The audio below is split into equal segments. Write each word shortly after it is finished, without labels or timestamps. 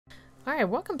Alright,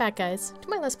 welcome back guys to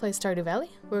my Let's Play Stardew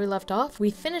Valley. Where we left off,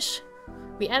 we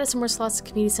added some more slots to the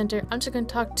community center. I'm just going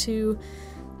to talk to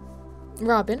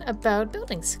Robin about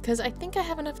buildings, because I think I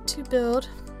have enough to build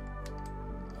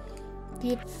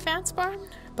the advanced barn,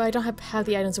 but I don't have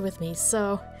the items with me,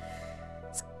 so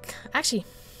actually,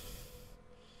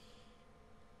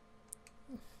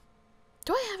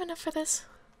 do I have enough for this?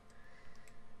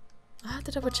 I'll have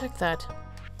to double check that.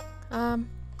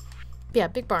 Yeah,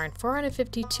 big barn,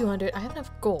 450, 200. I have enough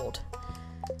gold.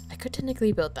 I could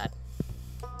technically build that.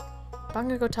 But I'm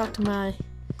gonna go talk to my,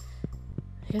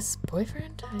 I guess,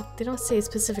 boyfriend? They don't say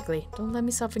specifically. Don't let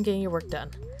me stop from getting your work done.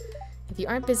 If you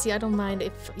aren't busy, I don't mind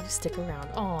if you stick around.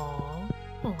 Aww.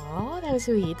 Aww, that was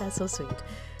sweet. That's so sweet.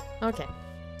 Okay.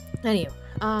 Anywho,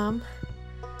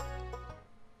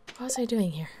 what was I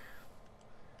doing here?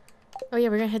 Oh yeah,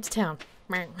 we're gonna head to town.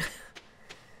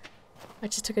 I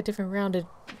just took a different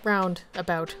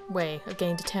roundabout way of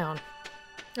getting to town.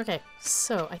 Okay,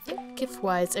 so I think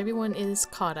gift-wise, everyone is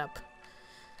caught up.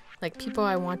 Like, people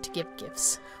I want to give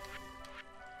gifts.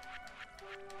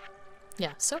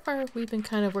 Yeah, so far we've been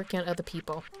kind of working on other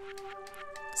people.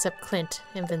 Except Clint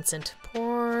and Vincent.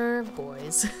 Poor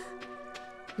boys.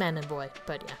 Man and boy,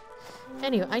 but yeah.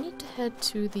 Anyway, I need to head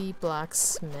to the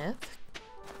blacksmith.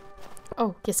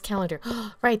 Oh, yes, calendar.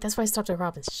 Right, that's why I stopped at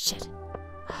Robin's. Shit.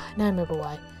 Now I remember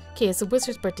why. Okay, it's the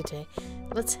wizard's birthday today.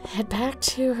 Let's head back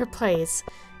to her place.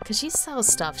 Because she sells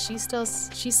stuff. She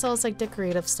sells like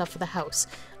decorative stuff for the house.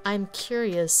 I'm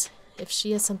curious if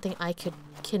she has something I could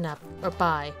kidnap or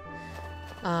buy.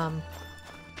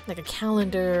 Like a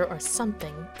calendar or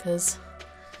something. Because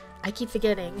I keep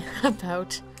forgetting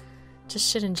about just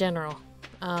shit in general.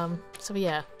 So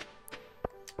yeah.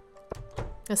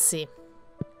 Let's see.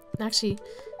 Actually,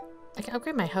 I can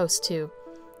upgrade my house too.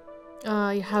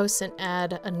 Your house and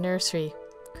add a nursery.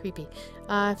 Creepy.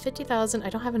 50,000.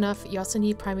 I don't have enough. You also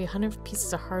need probably 100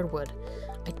 pieces of hardwood.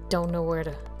 I don't know where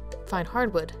to find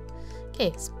hardwood.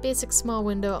 Okay, basic small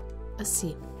window. Let's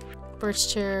see.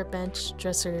 Birch chair, bench,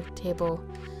 dresser, table,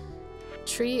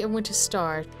 tree, a winter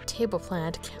star, table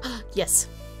plant. Yes.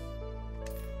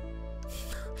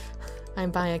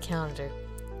 I'm buying a calendar.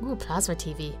 Ooh, plasma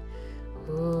TV.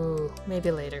 Ooh,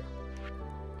 maybe later.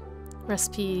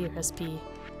 Recipe.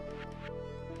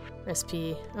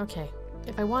 Okay.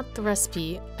 If I want the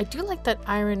recipe, I do like that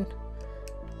iron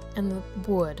and the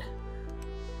wood.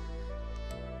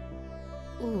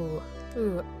 Ooh,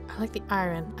 I like the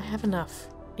iron. I have enough.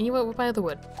 And you know what? We'll buy the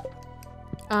wood.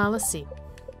 Let's see.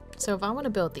 So if I want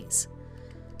to build these.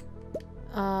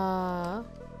 Iron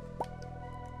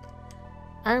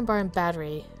bar and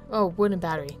battery. Oh, wood and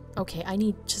battery. Okay, I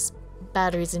need just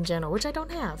batteries in general, which I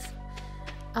don't have.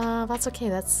 That's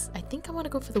okay. I think I want to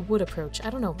go for the wood approach. I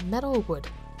don't know, metal or wood.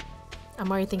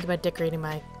 I'm already thinking about decorating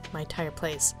my entire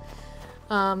place.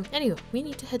 Anyway, we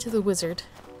need to head to the wizard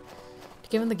to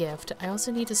give him the gift. I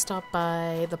also need to stop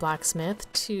by the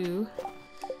blacksmith to...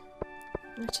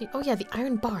 Actually, oh yeah, the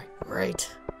iron bar. Right.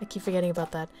 I keep forgetting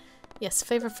about that. Yes,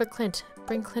 favor for Clint.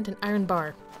 Bring Clint an iron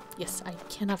bar. Yes, I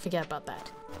cannot forget about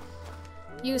that.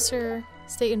 You, sir.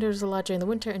 Stay indoors a lot during the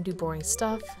winter and do boring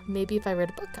stuff. Maybe if I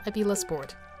read a book, I'd be less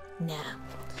bored. Nah.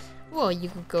 Well, you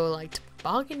could go like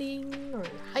tobogganing or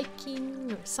hiking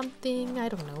or something. I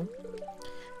don't know.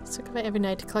 Circle about every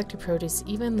night to collect your produce,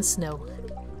 even in the snow.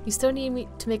 You still need me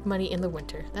to make money in the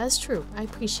winter. That is true. I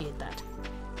appreciate that.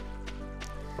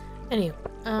 Anyway,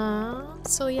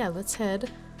 so yeah, let's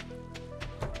head.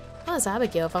 Oh, it's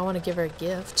Abigail if I want to give her a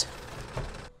gift.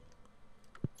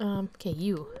 Okay,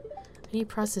 you. I need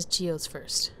to process geodes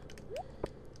first.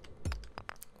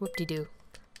 Whoop-de-doo.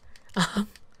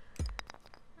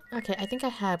 Okay, I think I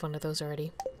had one of those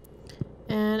already.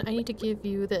 And I need to give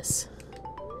you this.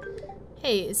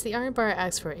 Hey, it's the iron bar I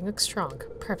asked for. It looks strong.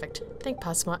 Perfect. Thank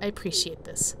Pasma. I appreciate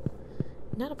this.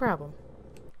 Not a problem.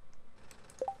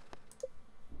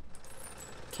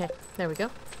 Okay, there we go.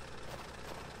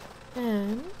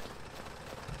 And...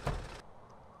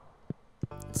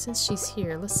 since she's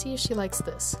here, let's see if she likes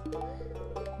this.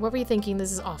 What were you thinking?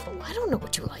 This is awful. I don't know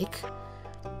what you like.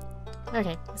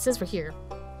 Okay, it says we're here.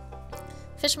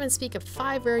 Fishermen speak of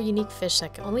 5 rare unique fish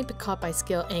that can only be caught by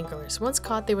skilled anglers. Once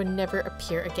caught, they would never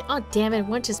appear again. Oh, damn it.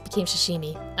 One just became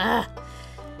sashimi. Ah!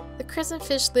 The crescent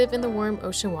fish live in the warm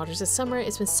ocean waters. This summer,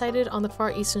 it's been sighted on the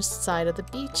far eastern side of the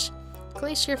beach.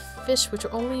 Glacier fish, which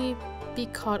will only be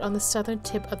caught on the southern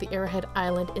tip of the Arrowhead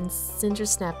Island in Cinder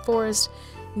Snap Forest,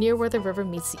 near where the river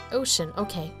meets the ocean.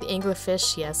 Okay, the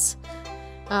anglerfish, yes.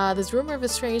 There's rumor of a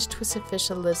strange twisted fish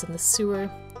that lives in the sewer.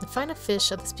 The finest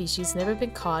fish of the species never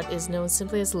been caught is known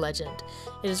simply as legend.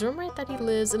 It is rumored that he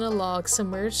lives in a log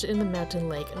submerged in the mountain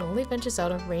lake and only ventures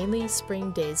out on rainy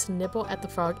spring days to nibble at the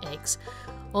frog eggs.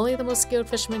 Only the most skilled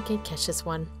fisherman can catch this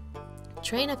one.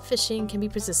 Train at fishing can be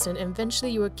persistent and eventually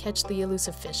you will catch the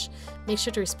elusive fish. Make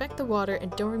sure to respect the water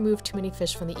and don't remove too many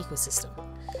fish from the ecosystem.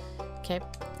 Okay,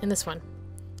 and this one.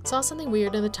 Saw something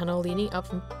weird in the tunnel leading up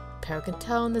from Paragon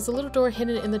Town. There's a little door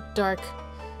hidden in the dark.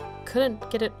 Couldn't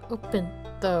get it open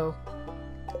though.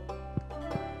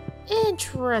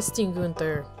 Interesting,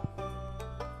 Gunther.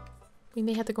 We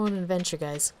may have to go on an adventure,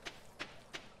 guys.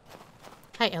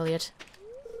 Hi, Elliot.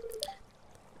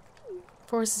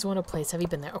 Forest is one of place. Have you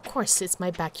been there? Of course, it's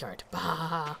my backyard.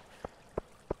 Bah.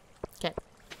 Okay.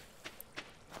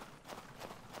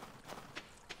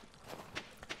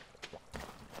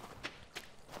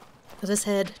 Let us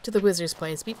head to the wizard's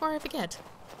place before I forget.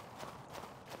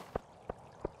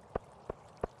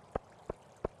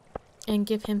 And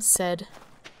give him said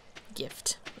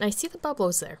gift. And I see the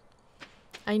bubbles there.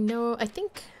 I don't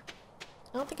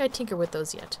think I tinker with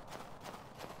those yet.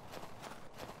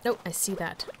 Oh, I see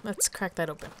that. Let's crack that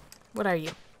open. What are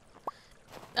you?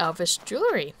 Elvish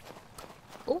jewelry.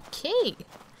 Okay. You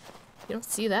don't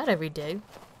see that every day.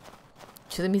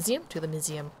 To the museum? To the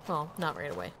museum. Well, not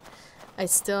right away. I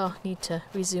still need to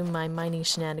resume my mining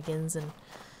shenanigans and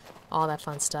all that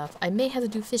fun stuff. I may have to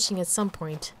do fishing at some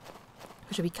point,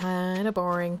 which would be kind of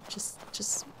boring.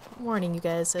 Just warning you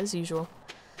guys, as usual.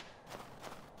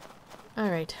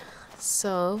 Alright.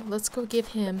 So, let's go give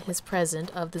him his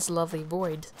present of this lovely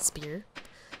void spear.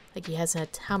 Like he hasn't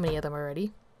had how many of them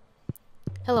already.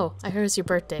 Hello, I heard it's your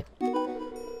birthday.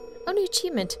 Oh, new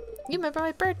achievement! You remember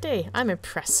my birthday! I'm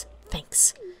impressed.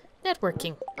 Thanks.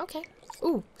 Networking. Okay.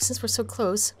 Ooh, since we're so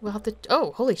close, we'll have to...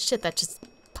 Oh, holy shit, that just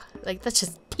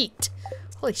peaked.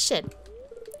 Holy shit.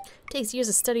 Takes years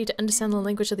of study to understand the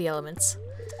language of the elements.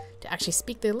 To actually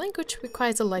speak their language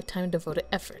requires a lifetime of devoted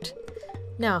effort.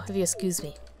 Now, if you excuse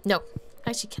me. No.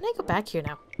 Actually, can I go back here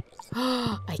now?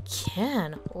 Oh, I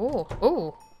can. Oh,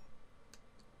 oh.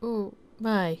 Oh,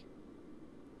 my.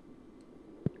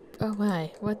 Oh,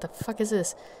 my. What the fuck is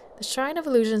this? The Shrine of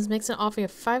Illusions makes an offering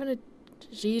of 500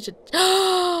 G to...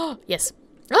 Yes.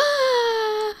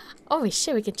 Ah! Holy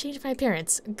shit, we can change my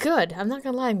appearance. Good. I'm not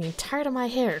gonna lie, I'm getting tired of my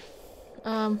hair.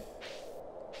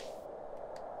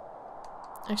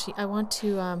 Actually, I want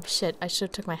to, shit, I should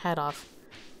have took my hat off.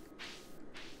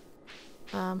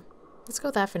 Let's go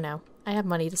with that for now. I have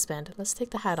money to spend. Let's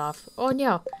take the hat off. Oh,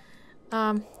 no.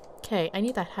 Okay, I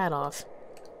need that hat off.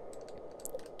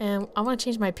 And I want to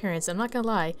change my appearance. I'm not gonna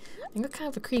lie. I'm kind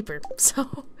of a creeper.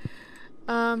 So,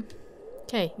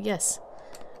 okay, yes.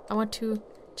 I want to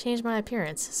change my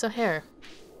appearance. So, hair.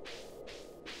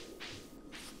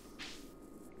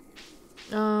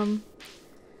 Because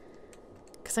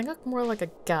I look more like a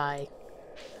guy.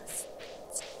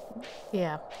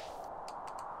 Yeah.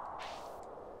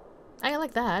 I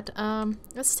like that.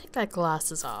 Let's take that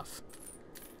glasses off.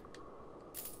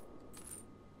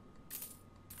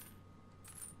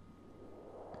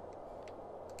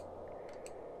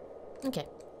 Okay.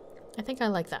 I think I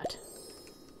like that.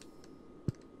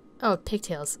 Oh,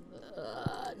 pigtails.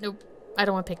 Nope. I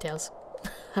don't want pigtails.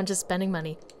 I'm just spending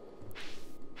money.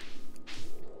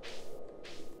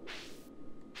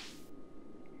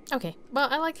 Okay. Well,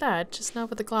 I like that. Just not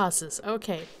with the glasses.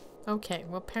 Okay. Okay.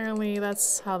 Well, apparently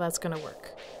that's how that's gonna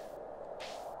work.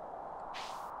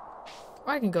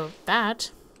 Or I can go with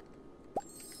that.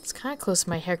 It's kind of close to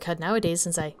my haircut nowadays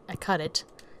since I cut it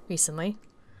recently.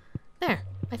 There.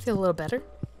 I feel a little better.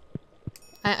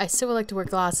 I still would like to wear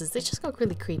glasses. They just look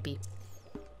really creepy.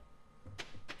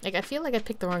 Like, I feel like I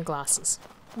picked the wrong glasses.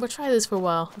 We'll try this for a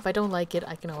while. If I don't like it,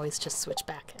 I can always just switch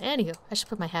back. Anywho, I should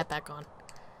put my hat back on.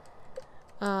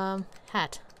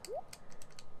 Hat.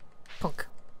 Punk.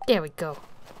 There we go.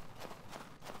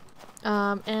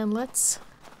 And let's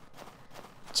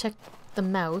check the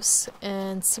mouse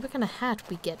and see what kind of hat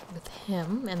we get with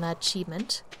him and that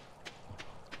achievement.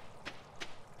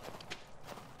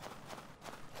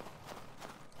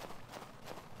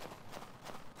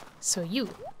 So you.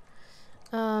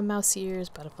 Mouse ears,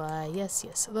 butterfly, yes,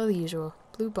 yes, although the usual.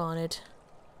 Blue bonnet,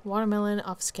 watermelon,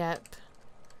 office cap,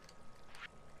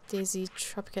 daisy,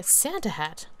 tropica, Santa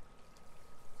hat.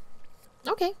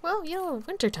 Okay, well, you know,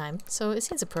 winter time, so it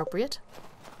seems appropriate.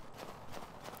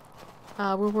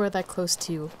 We'll wear that close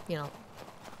to, you know,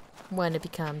 when it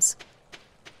becomes...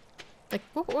 Like,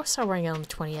 we'll start wearing it on the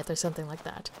 20th or something like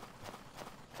that.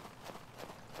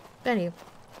 But anyway.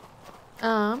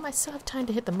 I still have time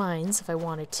to hit the mines if I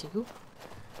wanted to.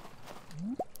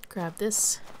 Grab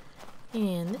this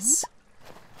and this.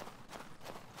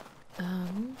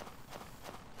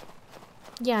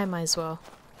 Yeah, I might as well.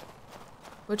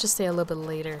 We'll just stay a little bit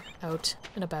later out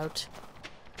and about.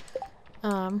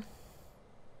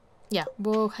 Yeah,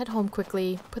 we'll head home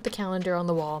quickly, put the calendar on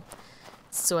the wall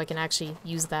so I can actually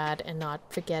use that and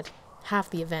not forget half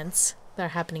the events that are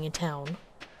happening in town.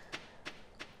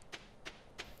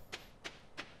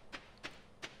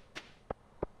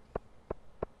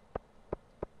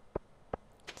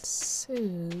 So,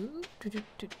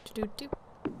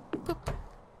 boop.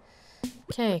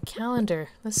 Okay, calendar.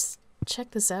 Let's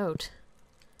check this out.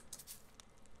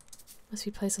 Must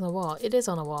be placed on the wall. It is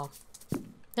on the wall.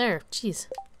 There, jeez.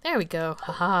 There we go.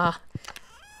 Haha.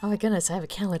 Oh my goodness, I have a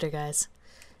calendar, guys.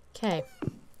 Okay.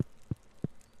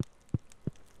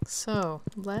 So,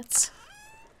 let's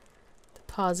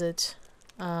deposit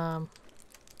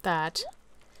that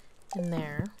in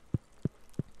there.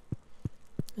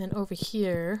 And over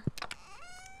here,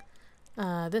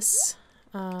 this,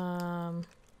 the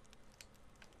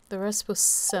rest will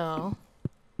sell.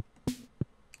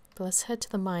 But let's head to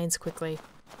the mines quickly.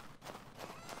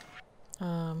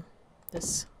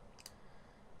 This,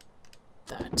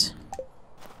 that.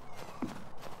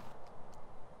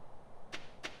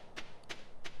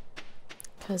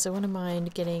 Because I wouldn't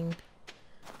mind getting,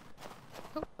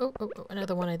 oh,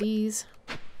 another one of these.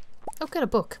 Oh, got a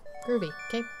book. Groovy,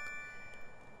 okay.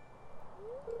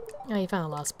 Oh, you found a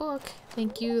lost book.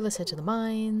 Thank you. Let's head to the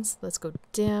mines. Let's go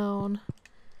down.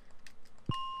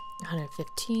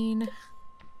 115.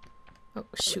 Oh,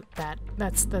 shoot, bat.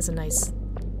 That's a nice...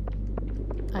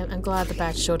 I'm glad the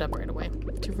bat showed up right away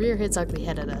to rear his ugly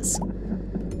head at us.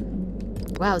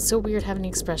 Wow, it's so weird having an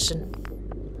expression.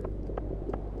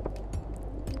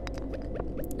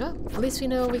 Oh, at least we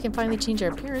know we can finally change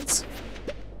our appearance.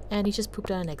 And he just pooped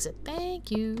on an exit.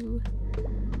 Thank you.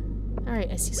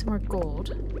 Alright, I see some more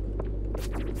gold.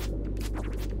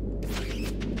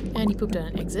 And he pooped on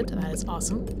an exit. That is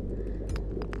awesome.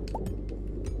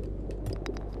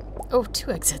 Oh,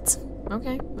 2 exits.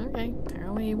 Okay, okay.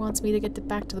 Apparently he wants me to get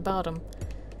back to the bottom.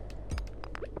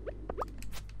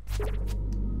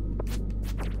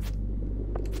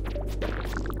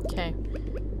 Okay.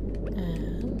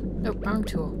 And... oh, wrong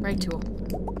tool. Right tool.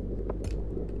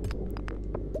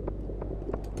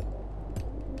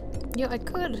 Yeah, I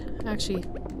could actually...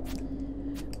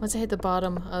 once I hit the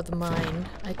bottom of the mine,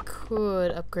 I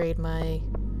could upgrade my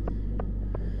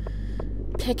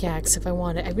pickaxe if I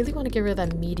wanted. I really want to get rid of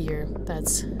that meteor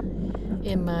that's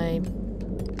in my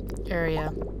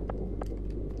area.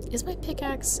 Is my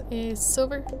pickaxe a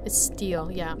silver? It's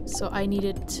steel, yeah. So I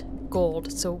needed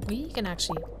gold. So we can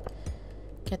actually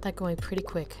get that going pretty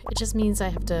quick. It just means I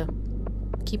have to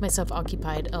keep myself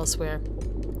occupied elsewhere.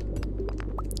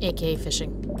 AKA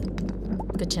fishing.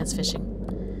 Good chance fishing.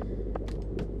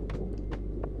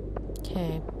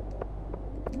 Okay.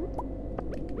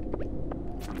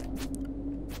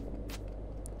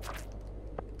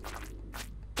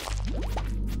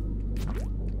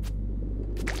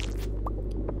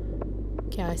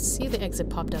 Okay, I see the exit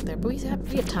popped out there, but we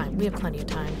have time. We have plenty of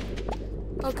time.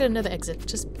 Oh, good, another exit.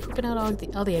 Just pooping out all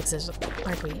the exits,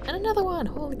 aren't we? And another one!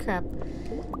 Holy crap.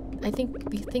 I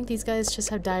think these guys just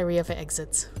have diarrhea for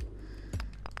exits.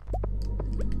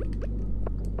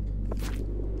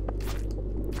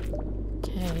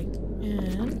 Okay,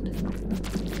 and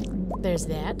there's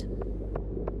that.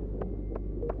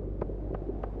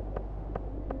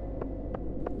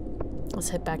 Let's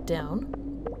head back down.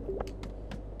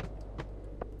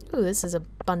 Ooh, this is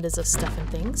abundance of stuff and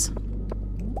things.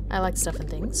 I like stuff and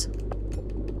things.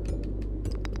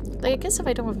 Like, I guess if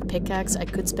I don't have a pickaxe, I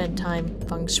could spend time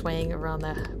feng shuiing around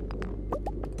the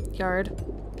yard.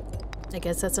 I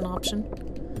guess that's an option.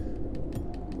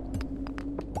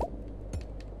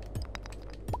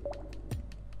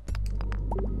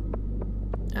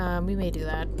 We may do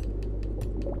that.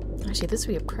 Actually, this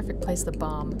would be a perfect place to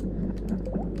bomb.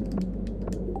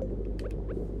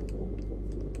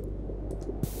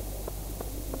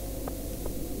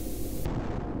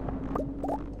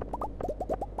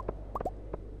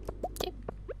 Okay,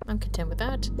 I'm content with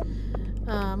that.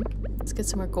 Let's get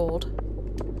some more gold.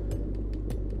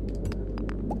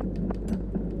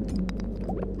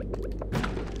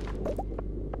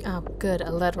 Oh, good,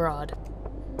 a lead rod.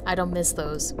 I don't miss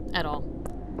those at all.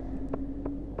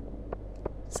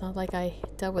 It's not like I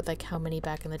dealt with like how many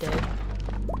back in the day.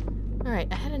 Alright,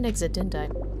 I had an exit, didn't I?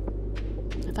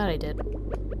 I thought I did.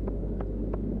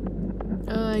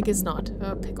 I guess not.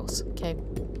 Oh, pickles. Okay.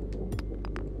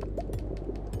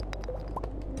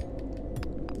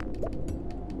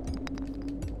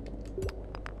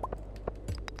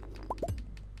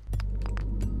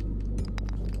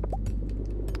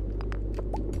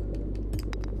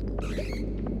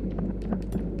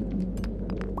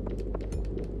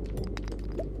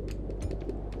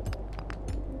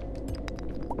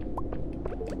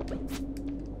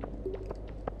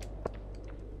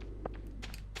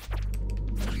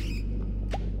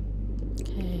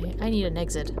 I need an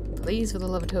exit. Please, for the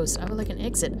love of toast. I would like an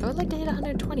exit. I would like to hit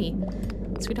 120,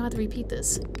 so we don't have to repeat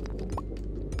this.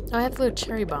 Oh, I have the little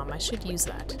cherry bomb. I should use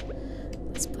that.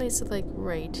 Let's place it, like,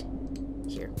 right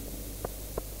here.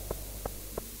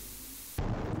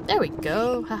 There we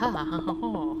go! Ha ha ha ha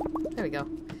ha! There we go.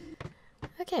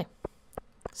 Okay.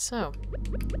 So.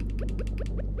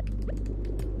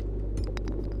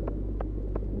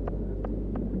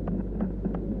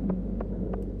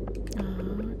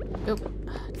 Oh.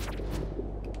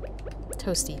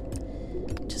 Toasty.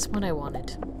 Just what I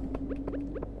wanted.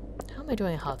 How am I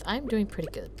doing in health? I'm doing pretty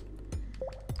good.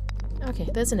 Okay,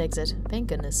 there's an exit. Thank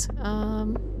goodness.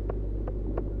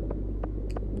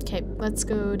 Okay, let's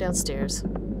go downstairs.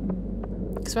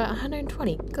 Because we're at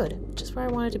 120. Good. Just where I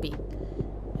wanted to be.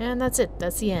 And that's it.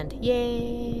 That's the end.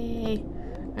 Yay!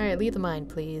 Alright, leave the mine,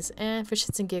 please. And for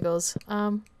shits and giggles,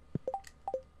 let's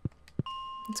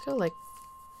go like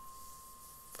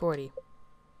 40.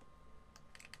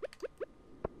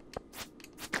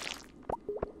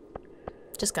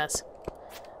 Just guys.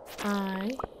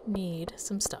 I need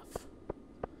some stuff.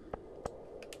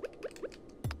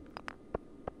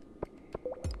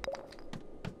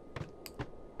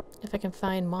 If I can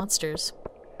find monsters.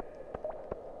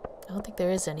 I don't think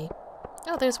there is any.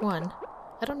 Oh, there's one.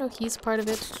 I don't know if he's part of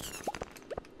it.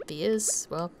 If he is,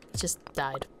 well, he just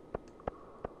died.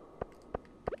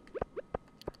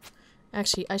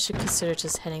 Actually, I should consider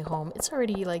just heading home. It's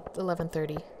already like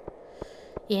 11:30.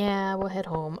 Yeah, we'll head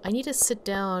home. I need to sit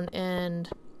down and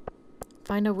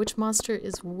find out which monster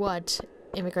is what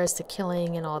in regards to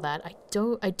killing and all that. I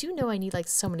do know I need like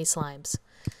so many slimes.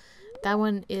 That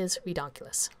one is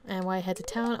redonkulous. And when I head to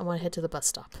town, I want to head to the bus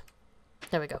stop.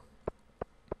 There we go.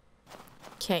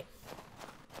 Okay.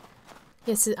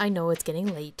 Yes, I know it's getting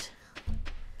late.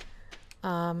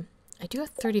 I do have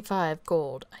 35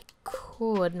 gold. I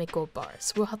could make gold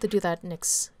bars. We'll have to do that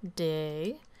next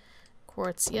day.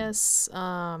 Quartz, yes.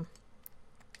 That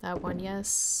one,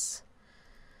 yes.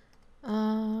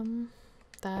 That's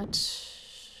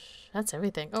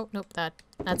everything. Oh, nope,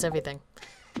 that's everything.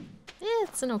 Yeah,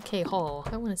 it's an okay haul.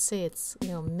 I wouldn't say it's, you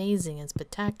know, amazing and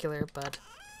spectacular, but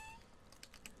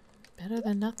better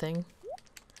than nothing.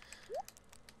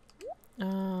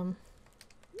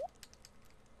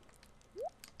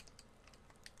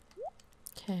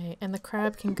 Okay, and the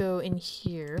crab can go in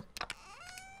here.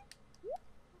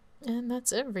 And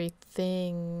that's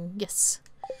everything. Yes.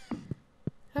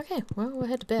 Okay, well, we'll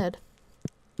head to bed.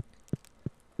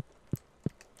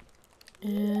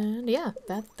 And yeah,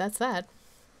 that's that.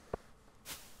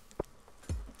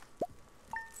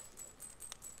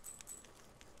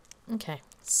 Okay,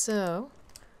 so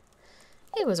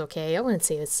it was okay. I wouldn't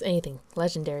say it's anything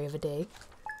legendary of a day.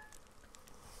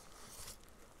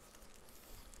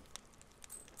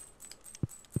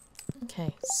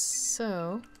 Okay,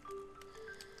 so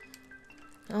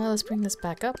let's bring this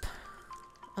back up.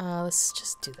 Let's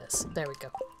just do this. There we go.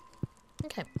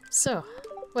 Okay, so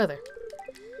weather.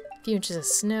 A few inches of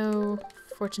snow.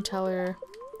 Fortune teller.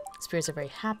 Spirits are very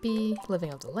happy.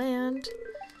 Living off the land.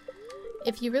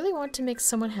 If you really want to make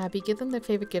someone happy, give them their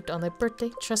favorite gift on their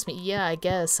birthday. Trust me, yeah, I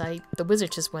guess. The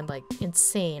wizard just went like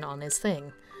insane on his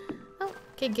thing. Oh,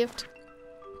 okay, gift.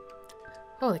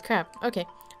 Holy crap. Okay.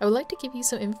 I would like to give you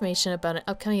some information about an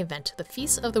upcoming event, the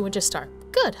Feast of the Winter Star.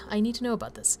 Good! I need to know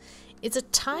about this. It's a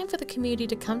time for the community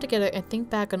to come together and think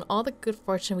back on all the good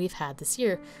fortune we've had this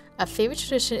year. A favorite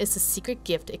tradition is the secret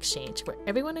gift exchange, where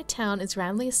everyone in town is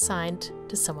randomly assigned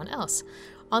to someone else.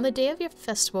 On the day of your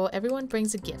festival, everyone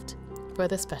brings a gift for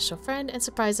their special friend and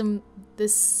surprise them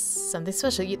this something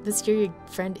special. This year your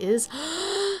friend is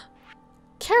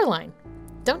Caroline!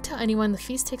 Don't tell anyone. The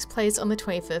feast takes place on the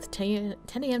 25th, 10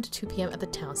 a.m. to 2 p.m. at the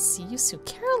town. See you soon.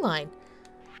 Caroline!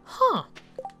 Huh.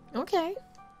 Okay.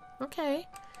 Okay.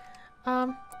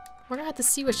 We're gonna have to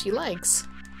see what she likes.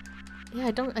 Yeah,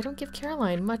 I don't give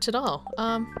Caroline much at all.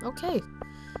 Okay.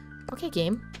 Okay,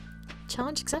 game.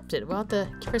 Challenge accepted. We'll have to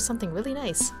give her something really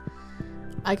nice.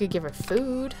 I could give her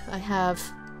food. I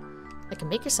can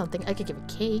make her something. I could give her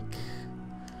cake.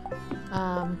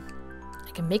 I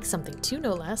can make something too,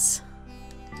 no less.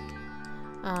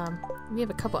 We have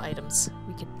a couple items.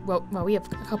 We could, well, we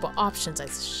have a couple options, I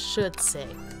should say.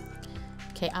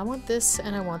 Okay, I want this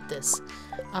and I want this.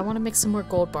 I want to make some more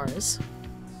gold bars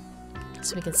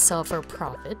so we can sell for a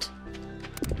profit.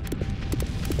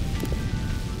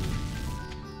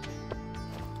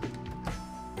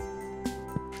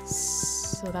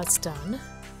 So that's done.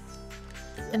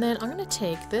 And then I'm gonna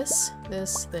take this. I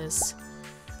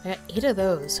got 8 of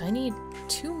those, so I need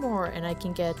 2 more and I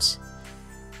can get...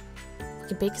 I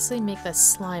can basically make that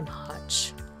slime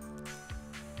hutch.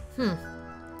 The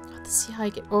see how I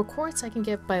get... Or quartz I can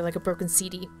get by like a broken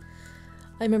CD.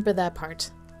 I remember that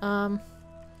part.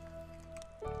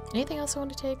 Anything else I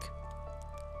want to take?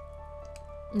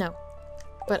 No.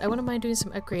 But I wouldn't mind doing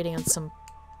some upgrading on some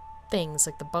things,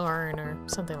 like the barn or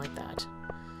something like that.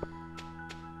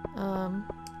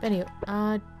 Anyway,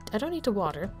 I don't need to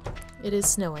water. It is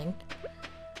snowing.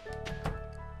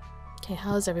 Okay,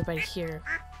 how's everybody here?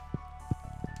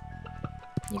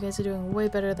 You guys are doing way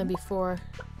better than before.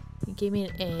 You gave me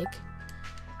an egg.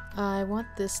 I want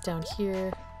this down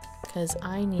here because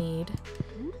I need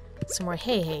some more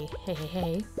hay.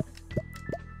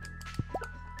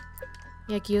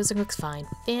 Yeah, gyoza looks fine.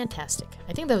 Fantastic.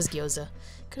 I think that was gyoza.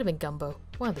 Could have been gumbo.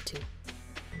 One of the two.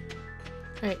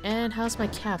 Alright, and how's my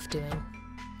calf doing?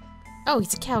 Oh,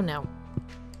 he's a cow now.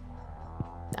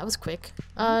 That was quick.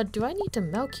 Do I need to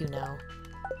milk you now?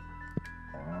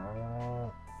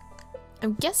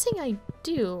 I'm guessing I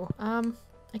do.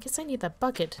 I guess I need that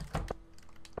bucket.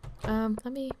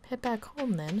 Let me head back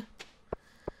home then.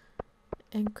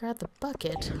 And grab the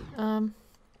bucket.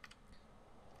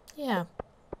 Yeah.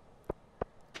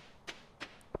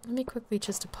 Let me quickly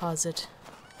just deposit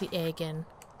the egg in.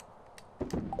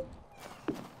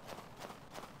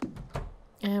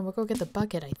 And we'll go get the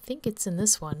bucket. I think it's in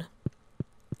this one.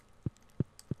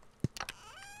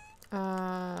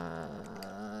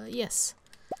 Yes.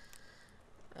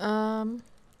 I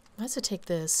have to take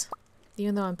this,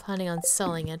 even though I'm planning on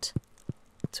selling it,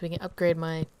 so we can upgrade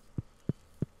my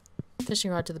fishing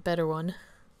rod to the better one.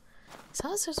 So how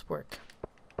does this work?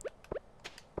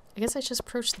 I guess I just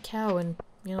approach the cow and,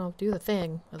 you know, do the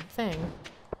thing.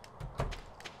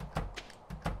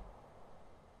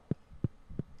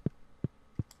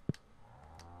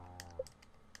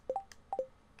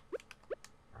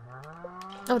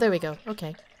 Oh, there we go.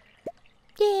 Okay.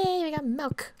 Yay, we got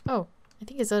milk. Oh, I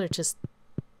think his udder just...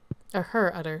 Or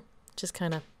her udder just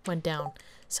kind of went down.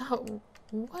 So,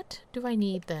 what do I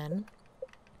need then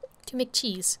to make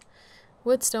cheese?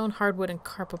 Wood, stone, hardwood, and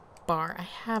carpet bar. I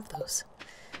have those.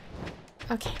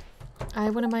 Okay. I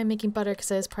wouldn't mind making butter because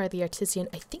that is part of the artisan.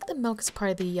 I think the milk is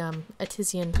part of the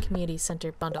artisan community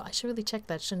center bundle. I should really check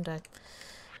that, shouldn't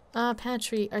I?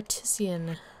 Pantry,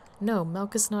 artisan. No,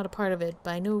 milk is not a part of it,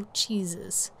 but I know cheese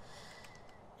is.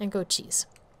 And goat cheese.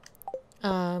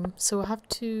 So we'll have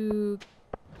to...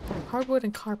 Hardwood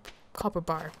and copper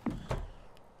bar.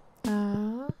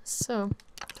 So,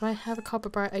 do I have a copper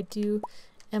bar? I do,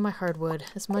 and my hardwood.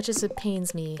 As much as it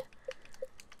pains me,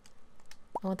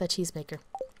 I want that cheesemaker.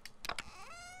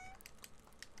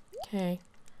 Okay.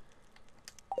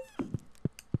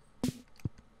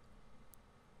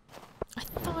 I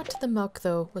thought the milk,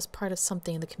 though, was part of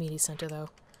something in the community center, though.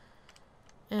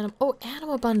 Oh,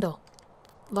 animal bundle!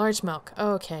 Large milk.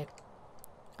 Oh, okay.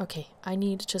 Okay, I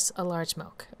need just a large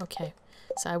milk. Okay,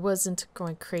 so I wasn't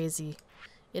going crazy.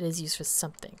 It is used for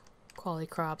something. Quality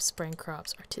crops, spring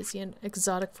crops, artisan,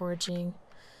 exotic foraging,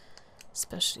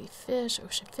 specialty fish,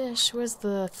 ocean fish. Where's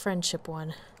the friendship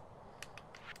one?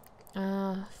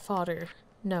 Fodder.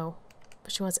 No,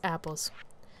 but she wants apples.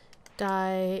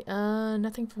 Dye.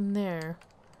 Nothing from there.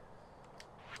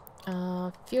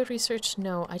 Field research.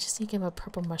 No, I just need to give him a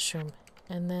purple mushroom.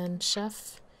 And then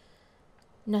chef.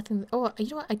 Nothing. Oh, you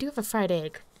know what? I do have a fried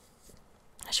egg.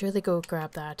 I should really go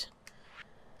grab that.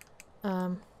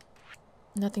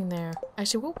 Nothing there.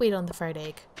 Actually, we'll wait on the fried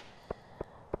egg.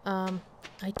 I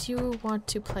do want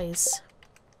to place...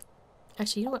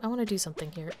 Actually, you know what? I want to do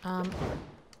something here. I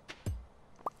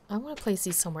want to place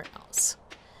these somewhere else.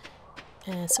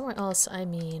 And somewhere else, I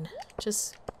mean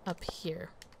just up here.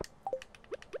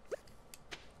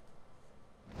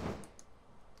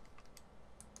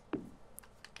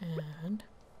 And...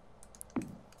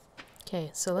 Okay,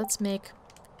 so let's make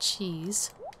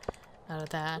cheese out of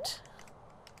that.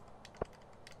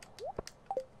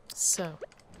 So.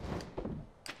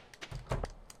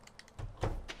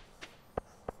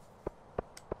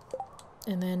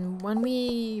 And then when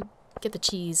we get the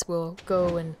cheese, we'll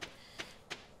go and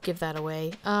give that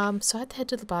away. So I have to head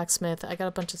to the blacksmith. I got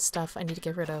a bunch of stuff I need to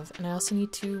get rid of. And I also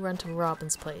need to run to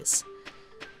Robin's place.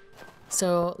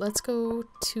 So let's go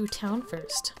to town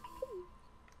first.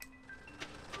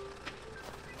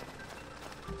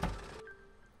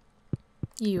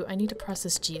 I need to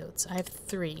process geodes. I have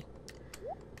 3.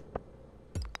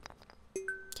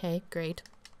 Okay, great.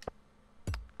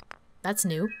 That's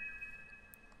new.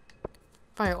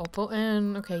 Fire opal,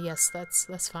 and okay, yes,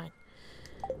 that's fine.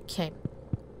 Okay.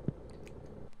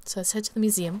 So let's head to the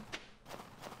museum.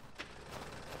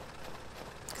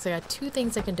 Because I got 2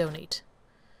 things I can donate.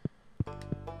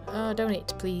 Donate,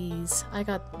 please. I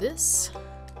got this.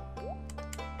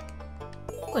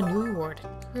 Oh, a new reward.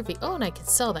 Groovy. Oh, and I can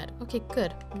sell that. Okay,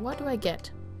 good. What do I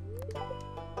get?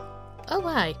 Oh,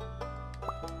 hi.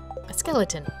 A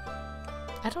skeleton.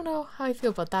 I don't know how I feel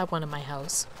about that one in my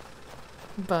house.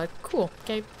 But cool.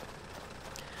 Okay.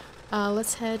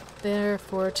 Let's head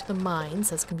therefore to the mines.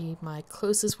 That's gonna be my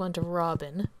closest one to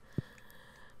Robin.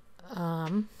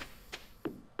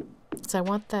 So I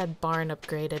want that barn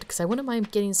upgraded because I wouldn't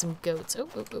mind getting some goats. Oh.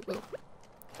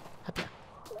 Up here.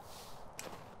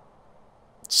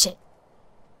 Shit.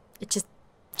 It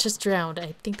just drowned.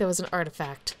 I think that was an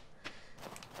artifact.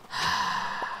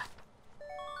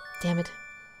 Damn it.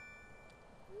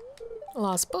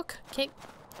 Lost book. Okay.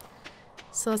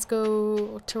 So let's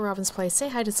go to Robin's place. Say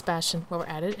hi to Sebastian while we're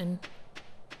at it. And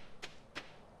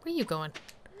where are you going?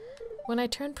 When I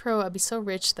turn pro, I'll be so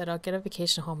rich that I'll get a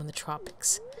vacation home in the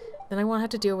tropics. Then I won't have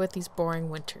to deal with these boring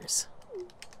winters.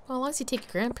 Well, as long as you take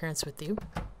your grandparents with you.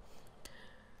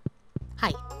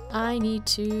 Hi. I need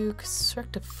to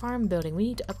construct a farm building. We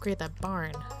need to upgrade that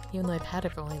barn. Even though I've had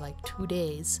it for only like 2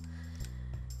 days.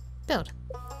 Build.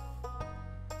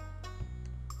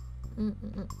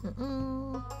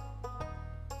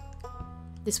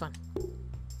 This one.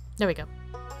 There we go.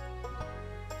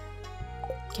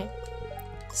 Okay.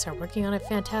 Start working on it.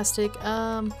 Fantastic.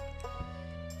 Then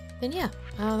yeah.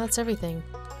 That's everything.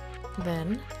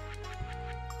 Then.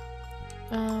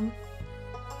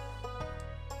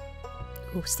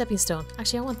 Ooh, stepping stone.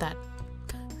 Actually, I want that.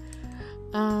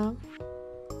 Do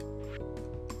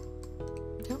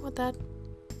I want that?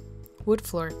 Wood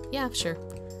floor. Yeah, sure.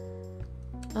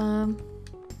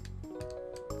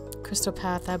 Crystal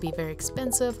path, that'd be very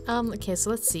expensive. Okay, so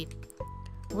let's see.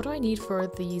 What do I need for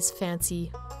these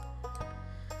fancy...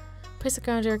 Place the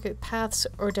ground, decorate paths,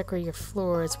 or decorate your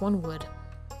floors. 1 wood.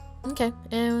 Okay,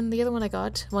 and the other one I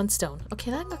got, 1 stone.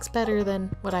 Okay, that looks better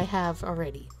than what I have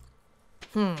already.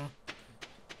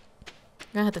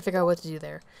 I have to figure out what to do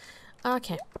there.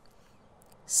 Okay.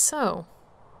 So.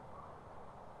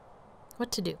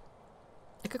 What to do?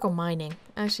 I could go mining.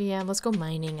 Actually, yeah, let's go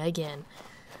mining again.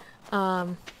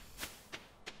 And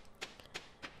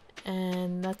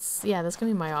that's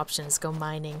gonna be my option, is go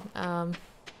mining.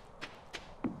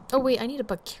 Oh wait, I need to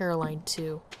bug Caroline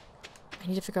too. I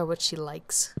need to figure out what she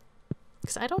likes.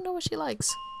 Because I don't know what she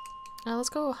likes. Let's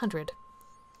go 100.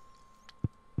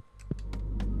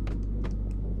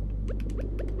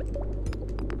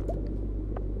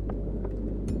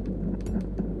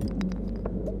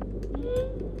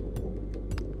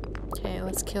 Okay,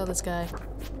 let's kill this guy.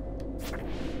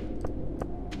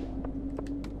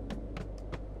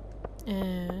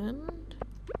 And...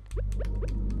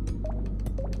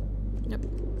 Nope.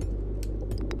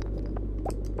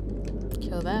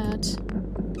 Kill that.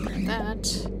 That.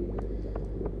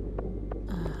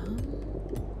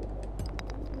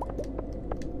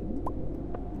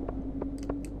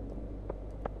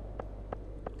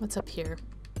 What's up here?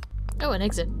 Oh, an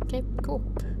exit. Okay, cool.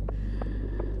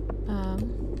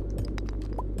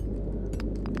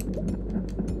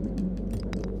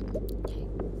 Okay.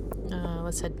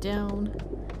 Let's head down.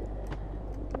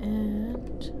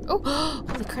 And... Oh!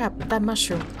 Holy crap, that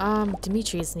mushroom.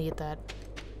 Demetrius needed that.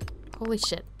 Holy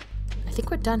shit. I think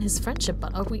we're done his friendship,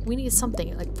 but we need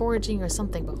something, like foraging or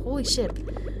something, but holy shit.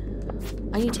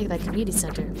 I need to take that community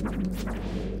center.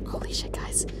 Holy shit,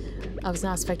 guys. I was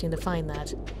not expecting to find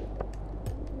that.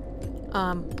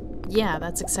 Yeah,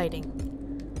 that's exciting.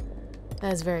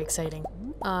 That is very exciting.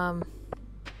 Oh,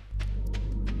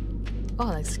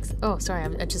 sorry,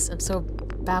 I'm so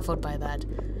baffled by that.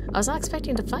 I was not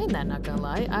expecting to find that, not gonna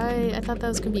lie. I thought that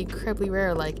was gonna be incredibly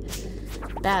rare, like,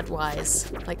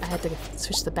 bat-wise. Like, I had to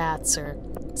switch the bats or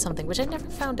something, which I never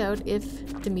found out if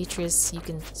Demetrius, you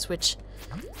can switch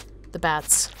the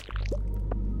bats,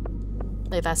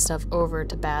 like that stuff, over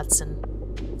to bats and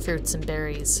fruits and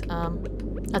berries.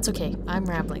 That's okay. I'm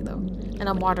rambling, though. And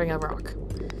I'm watering a rock.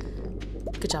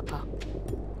 Good job, pal.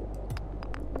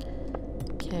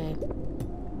 Okay.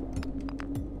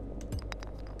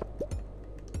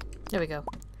 There we go.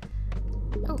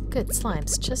 Oh, good.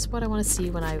 Slimes. Just what I want to see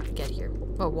when I get here.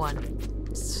 Well, 1.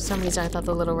 For some reason I thought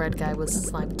the little red guy was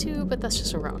slime 2, but that's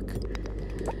just a rock.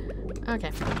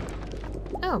 Okay.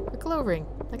 Oh, a glow ring.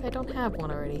 Like I don't have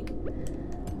one already.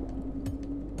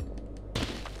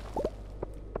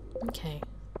 Okay.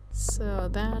 So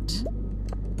that...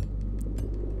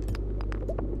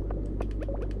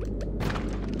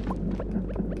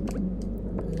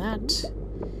 And that...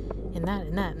 And that,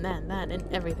 and that, and that, and that,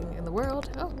 and everything in the world.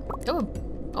 Oh,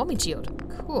 Omi Geode.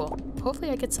 Cool. Hopefully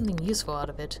I get something useful out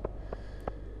of it.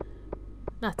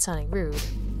 Not sounding rude,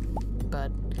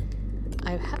 but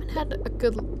I haven't had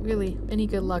any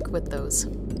good luck with those.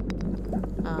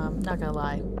 Not gonna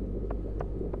lie.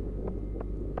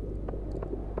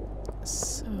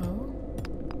 So,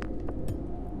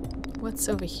 what's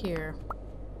over here?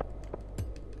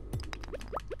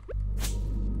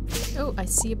 Oh, I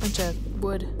see a bunch of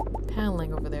wood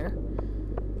paneling over there.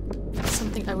 That's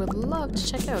something I would love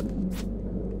to check out.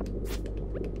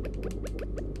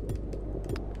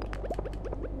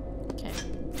 Okay,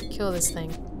 kill this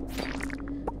thing.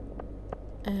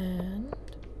 And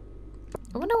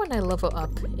I wonder when I level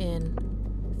up in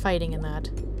fighting in that.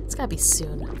 It's gotta be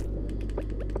soon.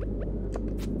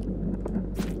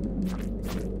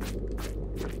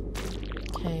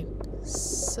 Okay,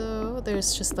 so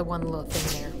there's just the one little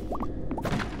thing there.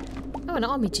 Oh, an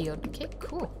Almi geode. Okay,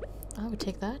 cool. I would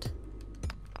take that.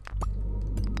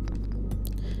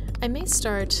 I may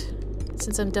start,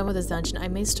 since I'm done with this dungeon, I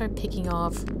may start picking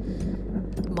off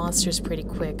monsters pretty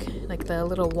quick, like the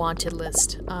little wanted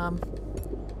list. I'm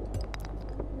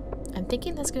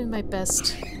thinking that's going to be my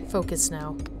best focus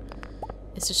now,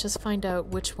 is to just find out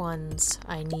which ones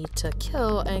I need to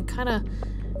kill and kind of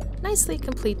nicely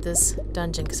complete this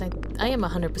dungeon, because I am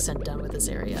 100% done with this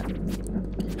area.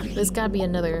 There's got to be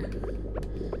another...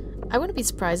 I wouldn't be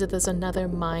surprised if there's another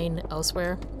mine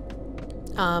elsewhere.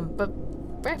 But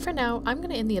right for now, I'm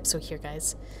going to end the episode here,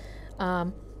 guys.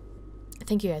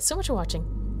 Thank you guys so much for watching.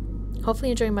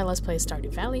 Hopefully enjoying my Let's Play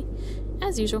Stardew Valley.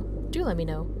 As usual, do let me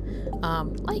know.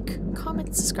 Like,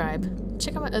 comment, subscribe.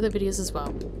 Check out my other videos as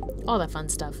well. All that fun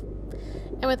stuff.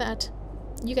 And with that,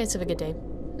 you guys have a good day.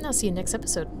 And I'll see you next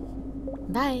episode.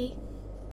 Bye!